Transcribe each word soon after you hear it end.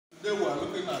are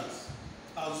looking at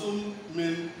assumed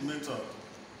mean method.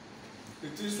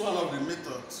 It is one of the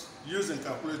methods used in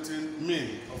calculating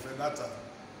mean of a data.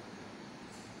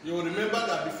 You will remember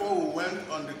that before we went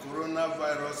on the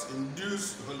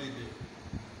coronavirus-induced holiday,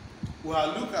 we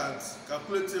have looked at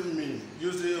calculating mean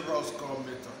using raw score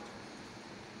method.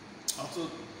 Also,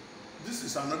 this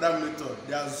is another method.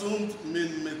 The assumed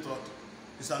mean method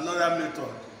is another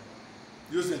method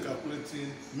used in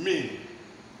calculating mean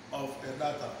of a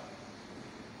data.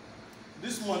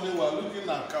 This morning we are looking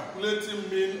at calculating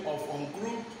mean of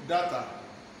ungrouped data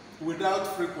without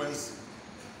frequency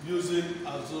using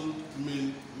assumed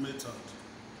mean method.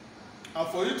 And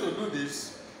for you to do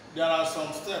this, there are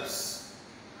some steps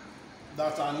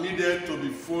that are needed to be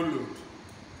followed.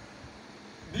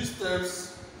 These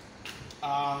steps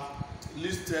are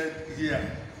listed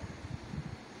here.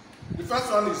 The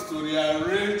first one is to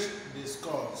rearrange the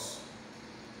scores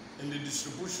in the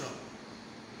distribution.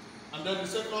 And then the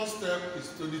second step is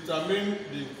to determine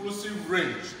the inclusive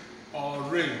range or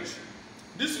range.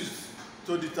 This is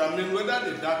to determine whether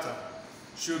the data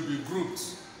should be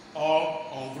grouped or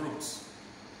ungrouped.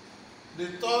 The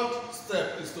third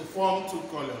step is to form two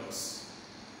columns.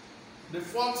 The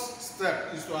fourth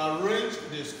step is to arrange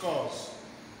the scores.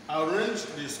 Arrange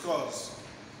the scores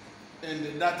in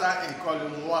the data in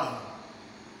column 1.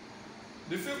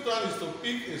 The fifth one is to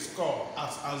pick a score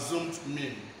as assumed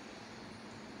mean.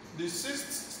 The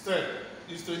sixth step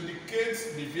is to indicate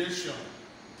deviation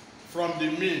from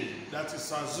the mean that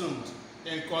is assumed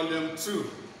in column 2.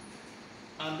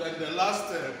 And then the last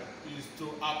step is to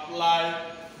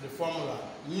apply the formula.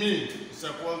 Mean is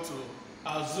equal to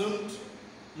assumed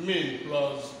mean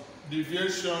plus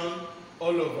deviation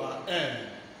all over n.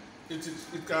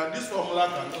 This formula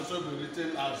can also be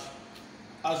written as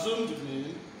assumed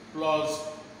mean plus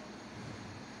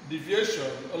deviation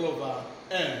all over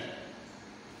n,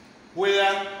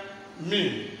 where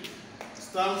mean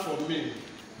stands for mean,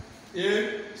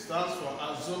 A stands for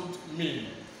assumed mean,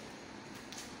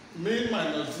 mean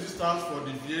minus Z stands for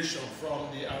deviation from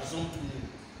the assumed mean,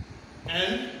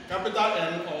 N, capital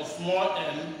N or small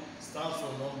n stands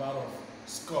for number of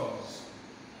scores.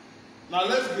 Now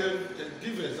let's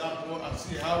give an example and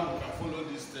see how we can follow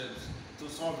these steps to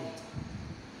solve it.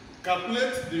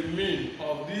 Calculate the mean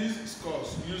of these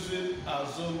scores using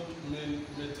assumed mean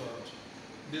method.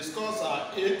 The scores are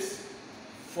 8,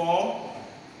 4,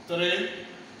 3,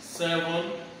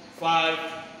 7, 5,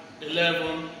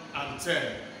 11, and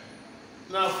 10.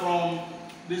 Now from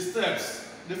the steps,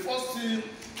 the first thing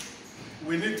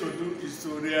we need to do is to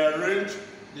rearrange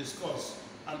the scores.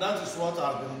 And that is what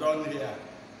has been done here.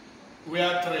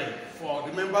 Where 3, 4.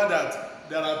 Remember that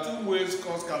there are two ways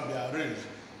scores can be arranged.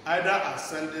 Either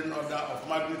ascending order of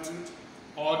magnitude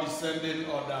or descending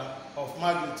order of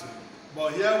magnitude.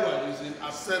 But here we are using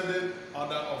ascending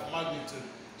order of magnitude.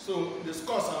 So the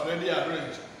scores are already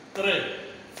arranged. 3,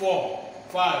 4,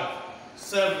 5,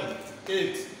 7,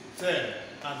 8, 10,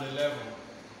 and 11.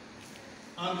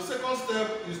 And the second step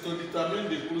is to determine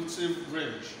the inclusive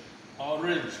range or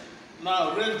range.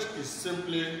 Now range is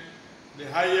simply the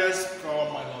highest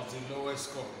score minus the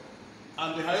lowest score.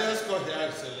 And the highest score here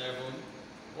is 11,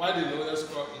 while the lowest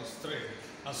score is 3.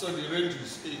 And so the range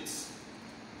is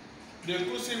 8. The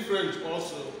inclusive range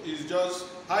also is just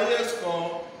highest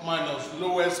score minus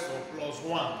lowest score plus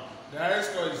 1. The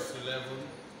highest score is 11,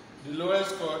 the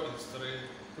lowest score is 3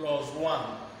 plus 1.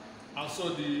 And so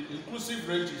the inclusive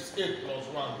range is 8 plus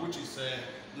 1, which is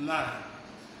 9.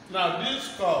 Now these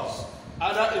scores,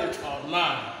 either 8 or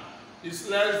 9, is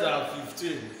less than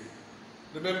 15.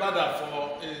 Remember that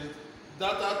for a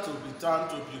data to be turned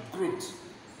to be grouped,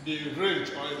 the range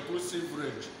or inclusive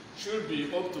range should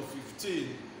be up to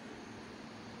 15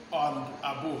 and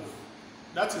above.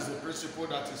 That is the principle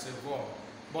that is involved.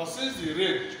 But since the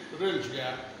range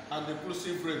here and the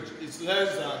inclusive range is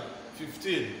less than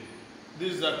 15,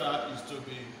 this data is to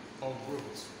be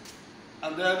ungrouped.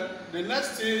 And then the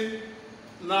next thing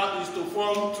now is to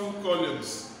form two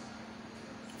columns.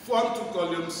 Form two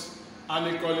columns, and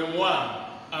in column 1,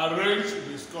 arrange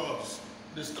the scores.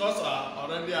 The scores are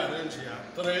already arranged here.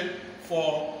 3,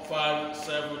 4, 5,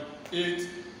 7, 8,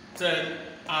 10,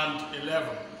 and 11.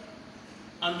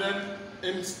 And then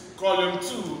in column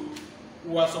 2,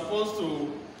 we are supposed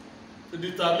to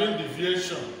determine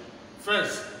deviation.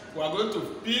 First, we are going to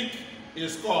pick a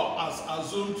score as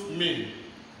assumed mean.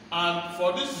 And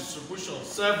for this distribution,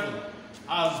 7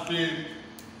 has been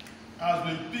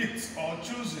picked or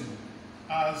chosen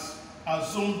as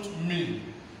assumed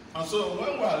mean. And so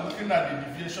when we are looking at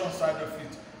the deviation side of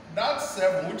it, that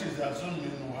 7, which is the assumed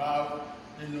mean, will have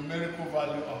a numerical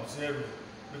value of 0,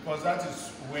 because that is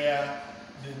where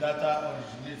the data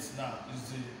originates now is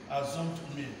the assumed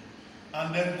mean.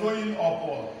 And then going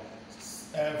upward,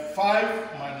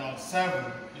 5 minus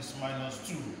 7 is minus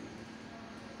 2.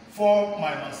 4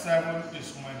 minus 7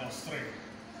 is minus 3.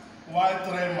 While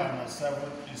 3 minus 7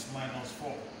 is minus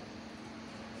 4.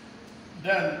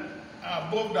 Then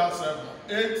above that 7,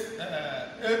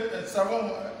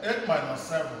 8 minus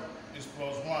 7 is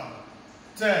plus 1.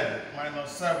 10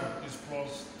 minus 7 is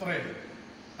plus 3.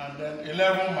 And then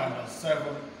 11 minus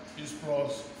 7 is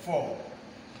plus 4.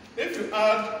 If you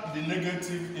add the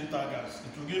negative integers,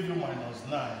 it will give you minus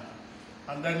 9.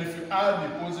 And then if you add the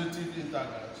positive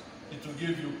integers, it will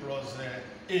give you plus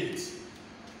 8.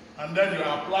 And then you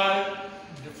apply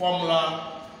the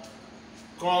formula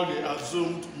called the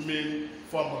assumed mean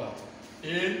formula.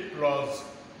 A plus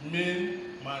mean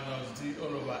minus d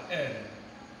all over n.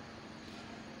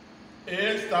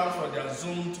 A stands for the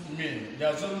assumed mean.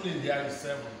 The assumed mean here is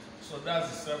 7. So that's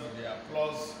the 7 there.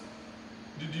 Plus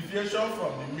the deviation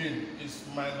from the mean is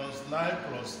minus 9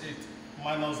 plus 8.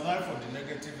 Minus 9 for the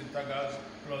negative integers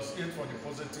plus 8 for the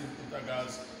positive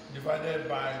integers divided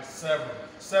by 7.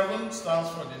 7 stands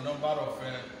for the number of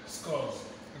scores.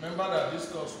 Remember that this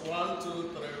scores 1, 2, 3,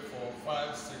 4,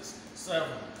 5, 6, 7.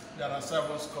 There are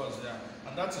 7 scores there.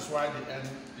 And that is why the n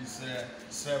is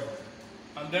 7.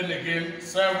 And then again,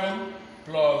 7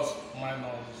 plus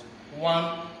minus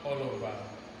 1 all over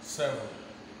 7.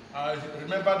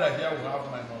 Remember that here we have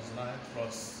minus 9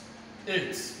 plus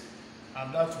 8.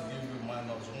 And that will give you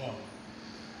minus 1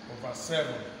 over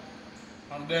 7.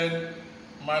 And then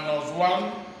minus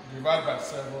 1 divided by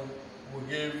 7 will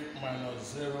give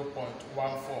minus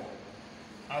 0.14.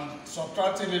 And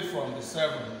subtracting it from the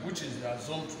 7, which is the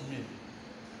assumed mean,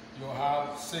 you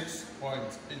have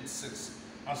 6.86.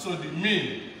 And so the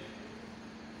mean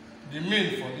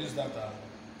for this data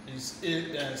is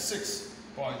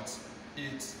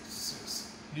 6.86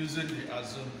 using the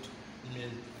assumed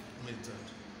mean method.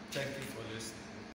 Thank you.